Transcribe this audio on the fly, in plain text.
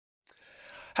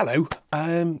Hello.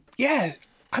 Yeah,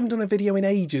 I haven't done a video in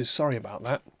ages. Sorry about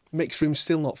that. Mix room's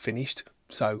still not finished,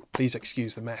 so please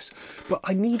excuse the mess. But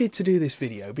I needed to do this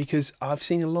video because I've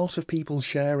seen a lot of people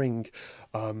sharing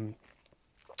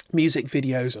music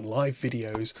videos and live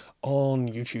videos on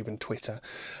YouTube and Twitter,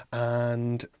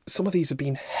 and some of these have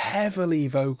been heavily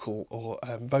vocal or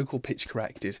vocal pitch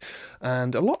corrected,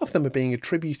 and a lot of them are being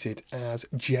attributed as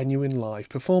genuine live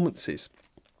performances.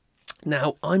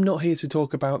 Now, I'm not here to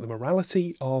talk about the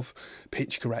morality of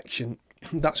pitch correction.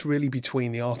 That's really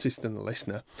between the artist and the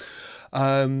listener.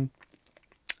 But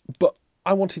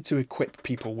I wanted to equip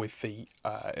people with the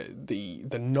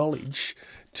knowledge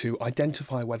to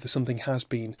identify whether something has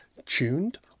been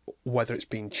tuned, whether it's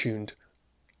been tuned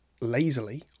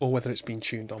lazily, or whether it's been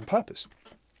tuned on purpose.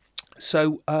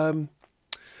 So,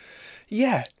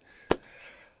 yeah,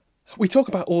 we talk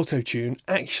about autotune.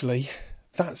 Actually,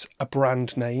 that's a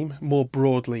brand name, more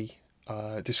broadly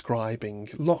describing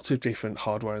lots of different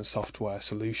hardware and software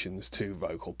solutions to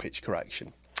vocal pitch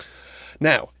correction.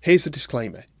 Now, here's the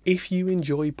disclaimer. If you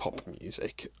enjoy pop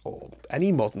music or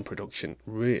any modern production,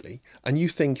 really, and you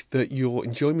think that your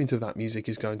enjoyment of that music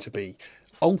is going to be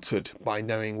altered by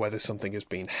knowing whether something has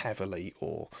been heavily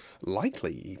or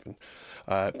lightly even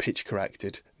pitch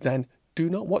corrected, then do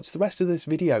not watch the rest of this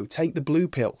video. Take the blue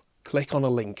pill. Click on a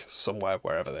link somewhere,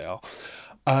 wherever they are.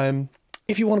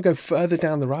 If you want to go further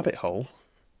down the rabbit hole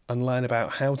and learn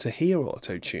about how to hear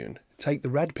autotune, take the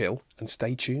red pill and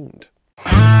stay tuned.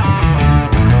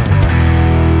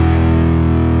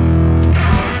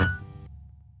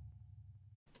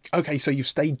 Okay, so you've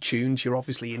stayed tuned. You're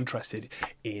obviously interested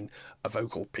in a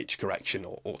vocal pitch correction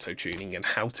or auto-tuning and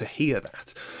how to hear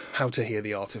that, how to hear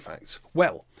the artifacts.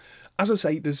 Well, as I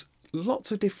say, there's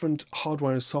lots of different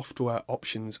hardware and software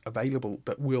options available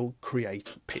that will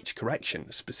create pitch correction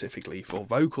specifically for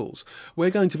vocals. We're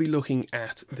going to be looking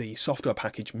at the software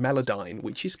package Melodyne,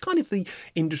 which is kind of the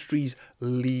industry's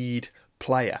lead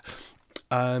player.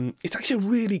 It's actually a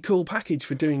really cool package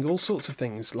for doing all sorts of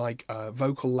things like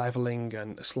vocal leveling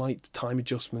and slight time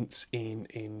adjustments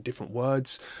in different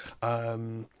words,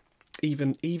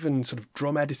 even sort of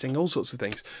drum editing, all sorts of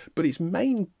things. But its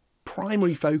main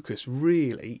primary focus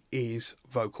really is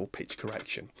vocal pitch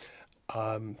correction.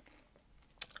 And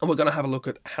we're going to have a look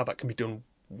at how that can be done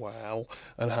well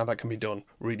and how that can be done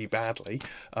really badly.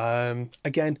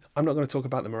 Again, I'm not going to talk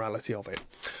about the morality of it.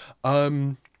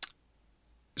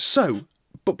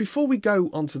 But before we go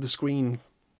onto the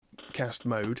screencast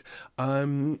mode,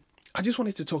 I just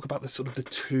wanted to talk about the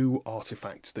two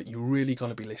artifacts that you're really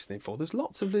going to be listening for. There's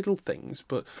lots of little things,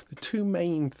 but the two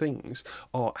main things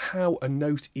are how a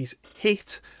note is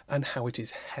hit and how it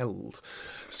is held.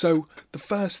 So the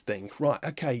first thing, right,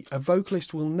 okay, a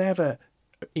vocalist will never,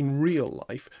 in real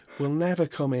life, will never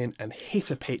come in and hit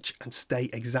a pitch and stay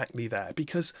exactly there,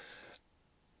 because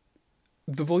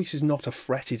the voice is not a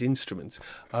fretted instrument.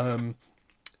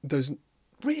 There's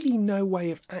really no way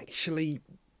of actually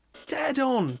dead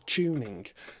on tuning,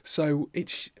 so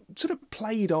it's sort of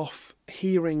played off,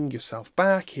 hearing yourself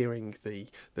back, hearing the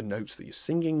notes that you're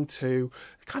singing to,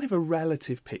 kind of a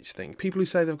relative pitch thing. People who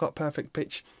say they've got perfect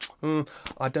pitch,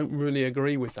 I don't really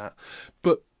agree with that.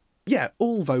 But yeah,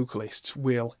 all vocalists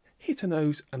will hit a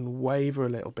note and waver a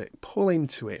little bit, pull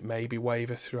into it, maybe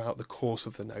waver throughout the course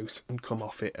of the note and come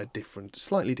off it a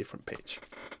slightly different pitch.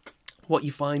 What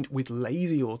you find with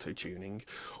lazy auto-tuning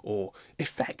or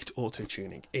effect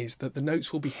auto-tuning is that the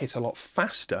notes will be hit a lot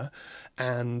faster,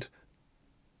 and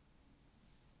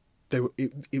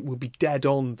it will be dead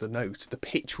on the note. The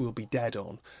pitch will be dead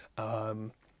on,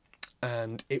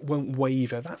 and it won't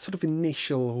waver. That sort of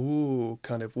initial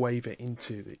kind of waver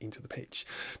into the pitch.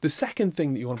 The second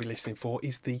thing that you want to be listening for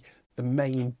is the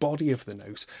main body of the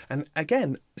note, and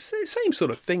again, same sort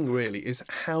of thing really, is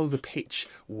how the pitch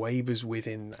wavers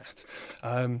within that.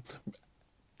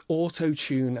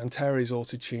 Auto-tune, Antares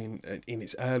auto-tune in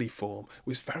its early form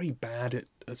was very bad at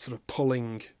sort of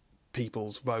pulling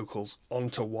people's vocals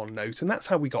onto one note, and that's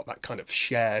how we got that kind of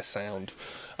share sound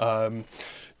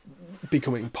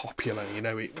becoming popular. You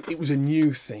know, it was a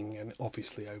new thing and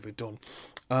obviously overdone.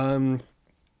 But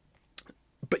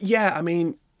yeah, I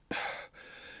mean,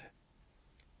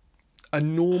 a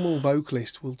normal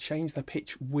vocalist will change their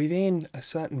pitch within a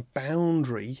certain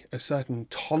boundary, a certain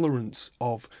tolerance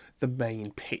of the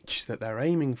main pitch that they're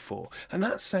aiming for. And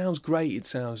that sounds great, it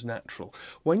sounds natural.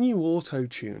 When you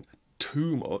auto-tune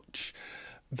too much,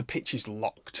 the pitch is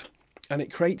locked, and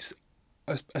it creates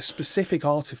a specific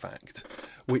artifact,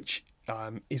 which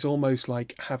is almost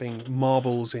like having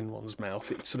marbles in one's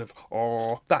mouth. It's sort of,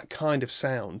 that kind of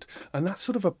sound. And that's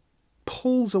sort of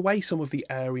pulls away some of the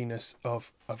airiness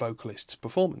of a vocalist's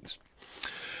performance.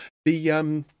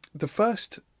 The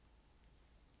first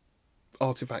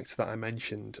artifact that I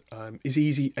mentioned is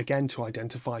easy again to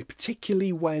identify,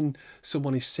 particularly when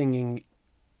someone is singing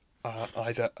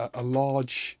either a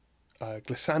large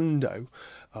glissando,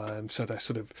 so they're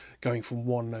sort of going from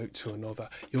one note to another.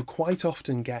 You'll quite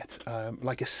often get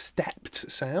like a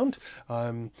stepped sound.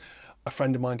 A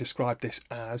friend of mine described this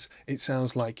as, it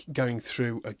sounds like going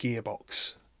through a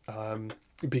gearbox,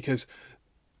 because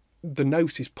the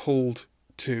note is pulled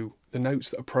to the notes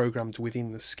that are programmed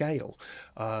within the scale,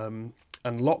 and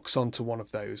locks onto one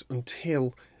of those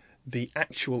until the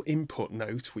actual input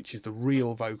note, which is the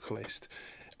real vocalist,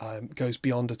 goes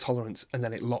beyond a tolerance, and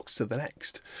then it locks to the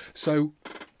next. So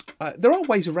there are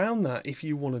ways around that if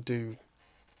you want to do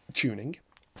tuning,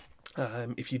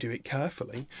 if you do it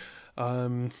carefully.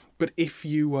 But if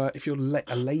you're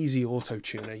a lazy auto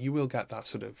tuner, you will get that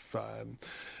sort of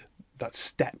that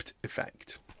stepped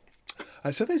effect.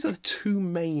 So those are the two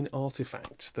main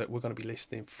artifacts that we're going to be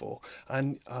listening for,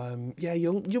 and yeah,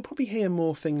 you'll probably hear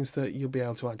more things that you'll be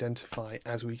able to identify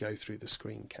as we go through the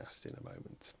screencast in a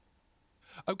moment.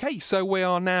 Okay, so we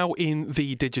are now in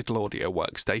the digital audio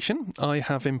workstation. I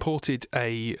have imported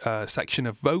a section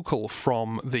of vocal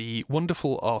from the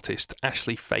wonderful artist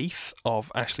Ashley Faith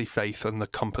of Ashley Faith and the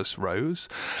Compass Rose,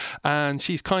 and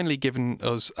she's kindly given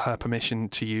us her permission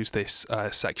to use this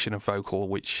section of vocal,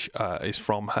 which is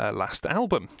from her last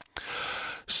album.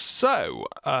 So,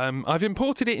 I've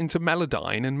imported it into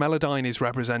Melodyne, and Melodyne is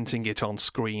representing it on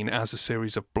screen as a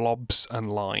series of blobs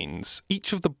and lines.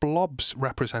 Each of the blobs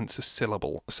represents a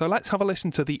syllable. So let's have a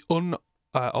listen to the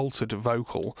unaltered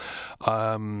vocal.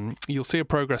 You'll see a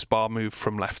progress bar move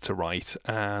from left to right,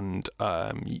 and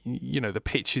you know, the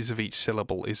pitches of each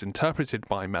syllable is interpreted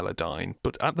by Melodyne,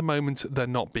 but at the moment they're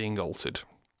not being altered.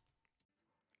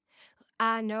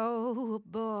 I know a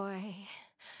boy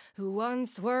who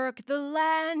once worked the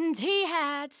land. He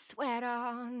had sweat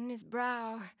on his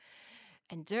brow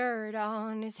and dirt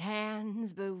on his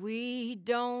hands, but we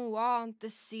don't want the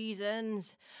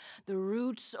seasons, the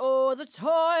roots, or the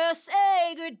toil.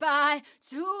 Say goodbye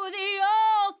to the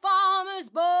old farmer's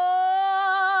boy.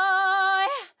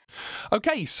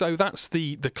 Okay, so that's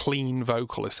the clean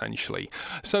vocal, essentially.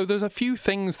 So there's a few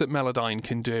things that Melodyne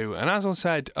can do, and as I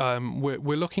said,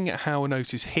 we're looking at how a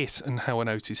note is hit and how a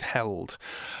note is held.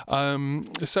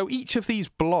 So each of these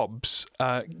blobs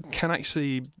can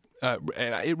actually,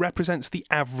 it represents the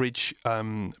average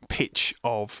pitch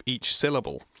of each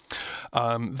syllable.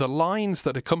 The lines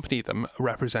that accompany them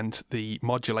represent the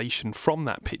modulation from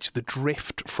that pitch, the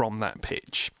drift from that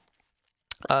pitch.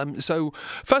 So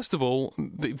first of all,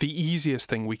 the easiest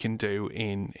thing we can do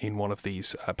in one of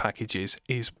these packages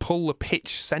is pull the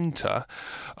pitch center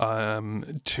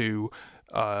to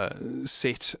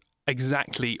sit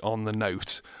exactly on the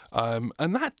note,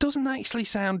 and that doesn't actually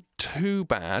sound too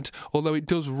bad, although it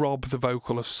does rob the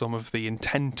vocal of some of the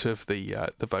intent of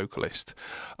the vocalist.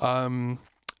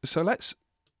 So let's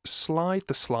slide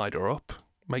the slider up,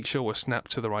 make sure we're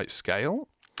snapped to the right scale,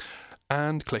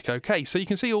 and click OK. So you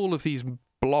can see all of these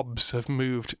blobs have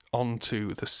moved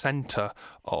onto the center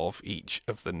of each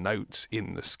of the notes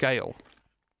in the scale.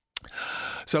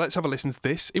 So let's have a listen to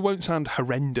this. It won't sound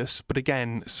horrendous, but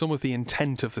again, some of the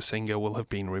intent of the singer will have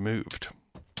been removed.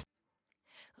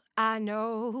 I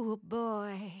know a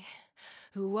boy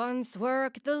who once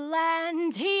worked the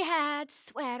land. He had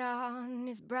sweat on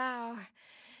his brow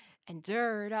and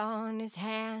dirt on his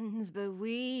hands, but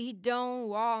we don't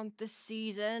want the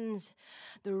seasons,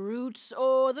 the roots,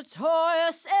 or the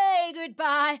toil. Say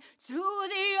goodbye to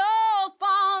the old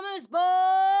farmer's boy.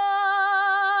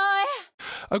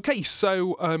 Okay,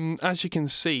 so as you can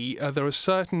see, there are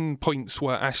certain points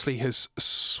where Ashley has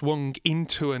swung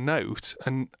into a note,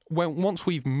 and once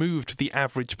we've moved the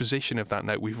average position of that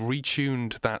note, we've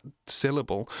retuned that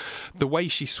syllable, the way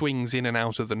she swings in and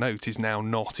out of the note is now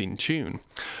not in tune.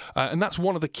 And that's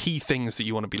one of the key things that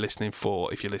you want to be listening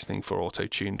for if you're listening for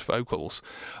auto-tuned vocals.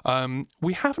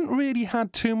 We haven't really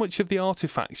had too much of the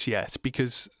artifacts yet,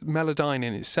 because Melodyne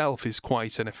in itself is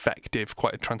quite an effective,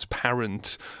 quite a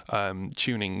transparent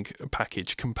tuning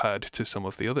package compared to some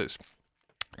of the others.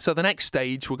 So the next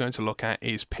stage we're going to look at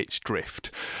is pitch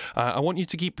drift. I want you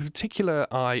to keep a particular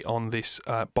eye on this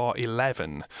bar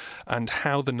 11 and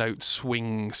how the note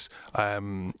swings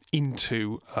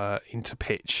into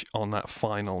pitch on that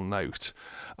final note.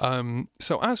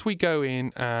 So as we go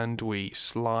in and we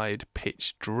slide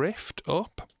pitch drift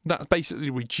up, that basically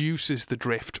reduces the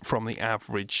drift from the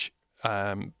average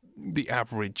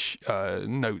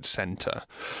note center.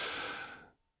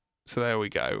 So there we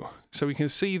go. So we can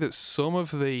see that some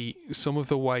of the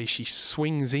way she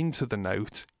swings into the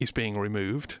note is being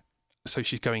removed, so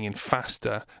she's going in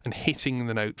faster and hitting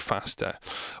the note faster.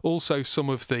 Also, some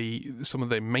of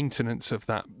the maintenance of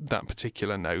that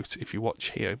particular note, if you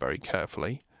watch here very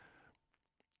carefully,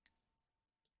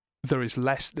 there is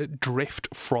less drift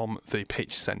from the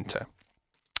pitch center.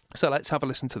 So let's have a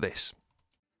listen to this.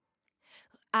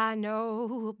 I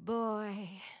know a boy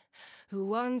who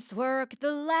once worked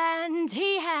the land.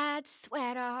 He had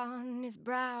sweat on his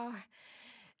brow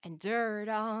and dirt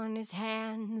on his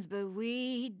hands, but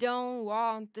we don't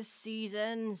want the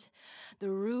seasons, the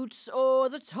roots, or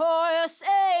the toil.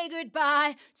 Say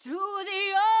goodbye to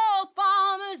the old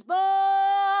farmer's boy.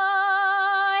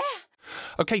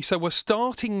 Okay, so we're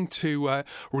starting to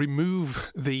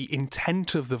remove the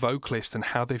intent of the vocalist and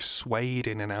how they've swayed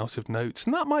in and out of notes.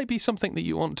 And that might be something that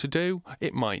you want to do.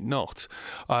 It might not.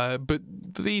 But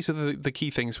these are the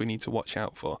key things we need to watch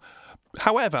out for.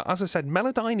 However, as I said,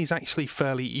 Melodyne is actually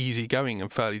fairly easygoing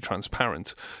and fairly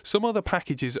transparent. Some other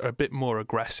packages are a bit more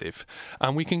aggressive,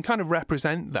 and we can kind of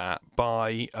represent that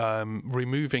by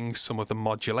removing some of the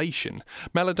modulation.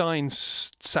 Melodyne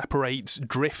separates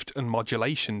drift and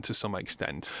modulation to some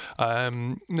extent.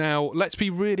 Now, let's be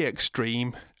really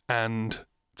extreme and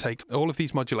take all of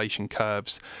these modulation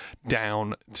curves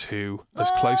down to as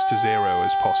close to 0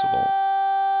 as possible.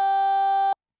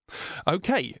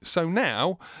 Okay, so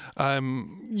now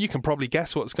you can probably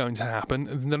guess what's going to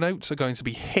happen. The notes are going to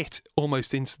be hit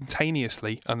almost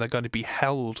instantaneously, and they're going to be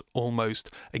held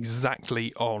almost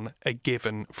exactly on a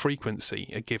given frequency,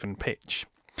 a given pitch.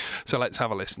 So let's have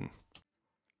a listen.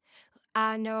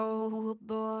 I know a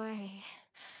boy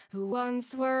who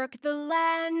once worked the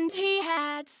land. He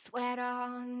had sweat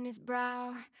on his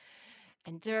brow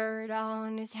and dirt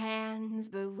on his hands,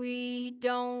 but we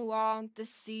don't want the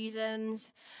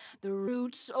seasons, the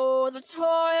roots, or the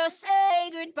toil. Say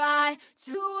goodbye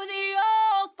to the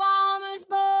old farmer's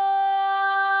boy.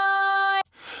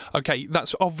 Okay,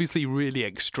 that's obviously really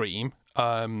extreme,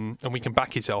 and we can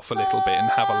back it off a little bit and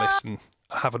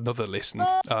have another listen.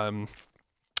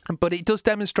 But it does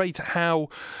demonstrate how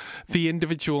the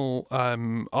individual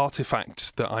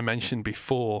artifacts that I mentioned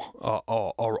before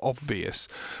are obvious,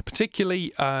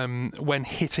 particularly when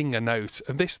hitting a note.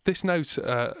 And this note,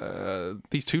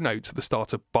 these two notes at the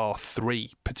start of bar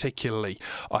 3 particularly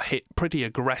are hit pretty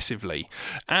aggressively.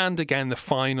 And again, the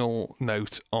final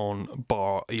note on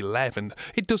bar 11,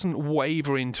 it doesn't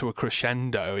waver into a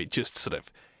crescendo, it just sort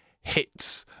of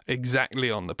hits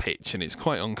exactly on the pitch, and it's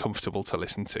quite uncomfortable to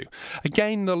listen to.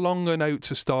 Again, the longer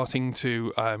notes are starting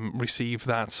to receive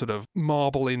that sort of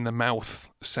marble in the mouth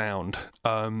sound.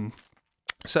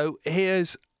 So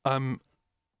here's a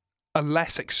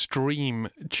less extreme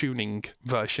tuning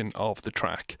version of the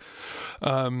track.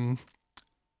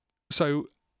 So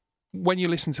when you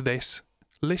listen to this,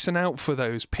 listen out for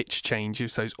those pitch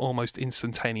changes, those almost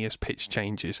instantaneous pitch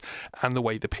changes, and the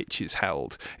way the pitch is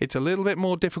held. It's a little bit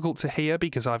more difficult to hear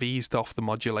because I've eased off the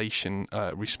modulation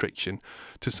restriction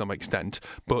to some extent,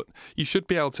 but you should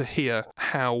be able to hear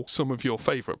how some of your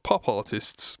favourite pop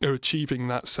artists are achieving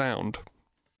that sound.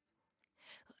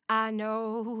 I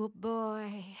know a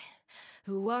boy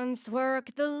who once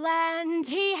worked the land.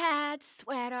 He had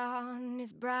sweat on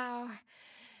his brow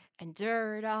and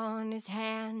dirt on his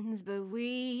hands, but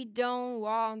we don't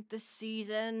want the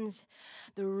seasons,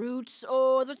 the roots,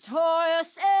 or the toil.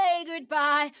 Say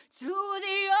goodbye to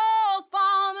the old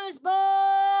farmer's boy.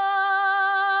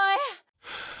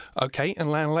 Okay,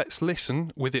 and now let's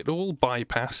listen with it all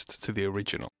bypassed to the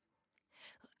original.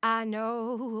 I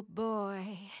know a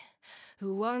boy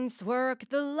who once worked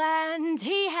the land.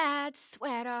 He had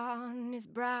sweat on his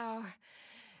brow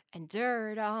and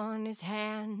dirt on his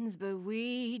hands, but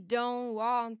we don't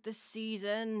want the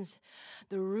seasons,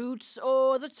 the roots,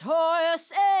 or the toil.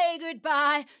 Say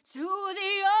goodbye to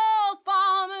the old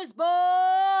farmer's boy.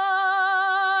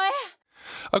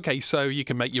 Okay, so you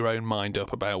can make your own mind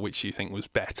up about which you think was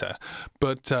better,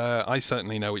 but I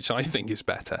certainly know which I think is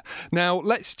better. Now,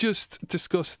 let's just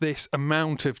discuss this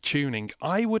amount of tuning.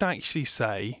 I would actually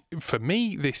say, for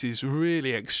me, this is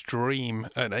really extreme,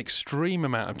 an extreme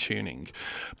amount of tuning.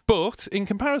 But in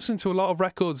comparison to a lot of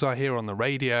records I hear on the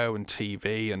radio and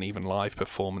TV and even live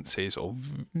performances or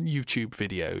YouTube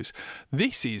videos,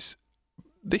 this is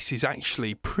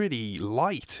actually pretty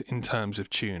light in terms of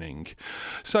tuning.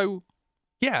 So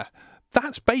yeah,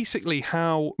 that's basically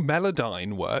how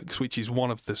Melodyne works, which is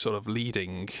one of the sort of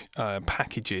leading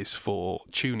packages for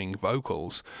tuning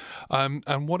vocals,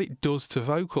 and what it does to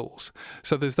vocals.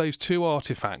 So there's those two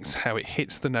artifacts, how it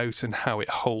hits the note and how it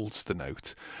holds the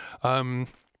note.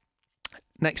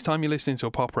 Next time you're listening to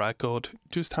a pop record,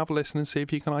 just have a listen and see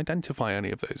if you can identify any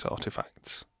of those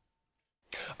artifacts.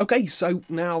 Okay, so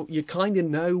now you kind of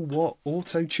know what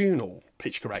auto-tune or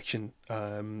pitch correction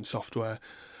software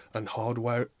and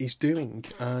hardware is doing,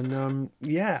 and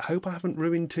yeah, hope I haven't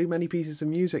ruined too many pieces of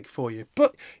music for you,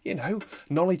 but you know,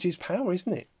 knowledge is power,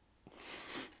 isn't it?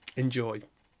 Enjoy.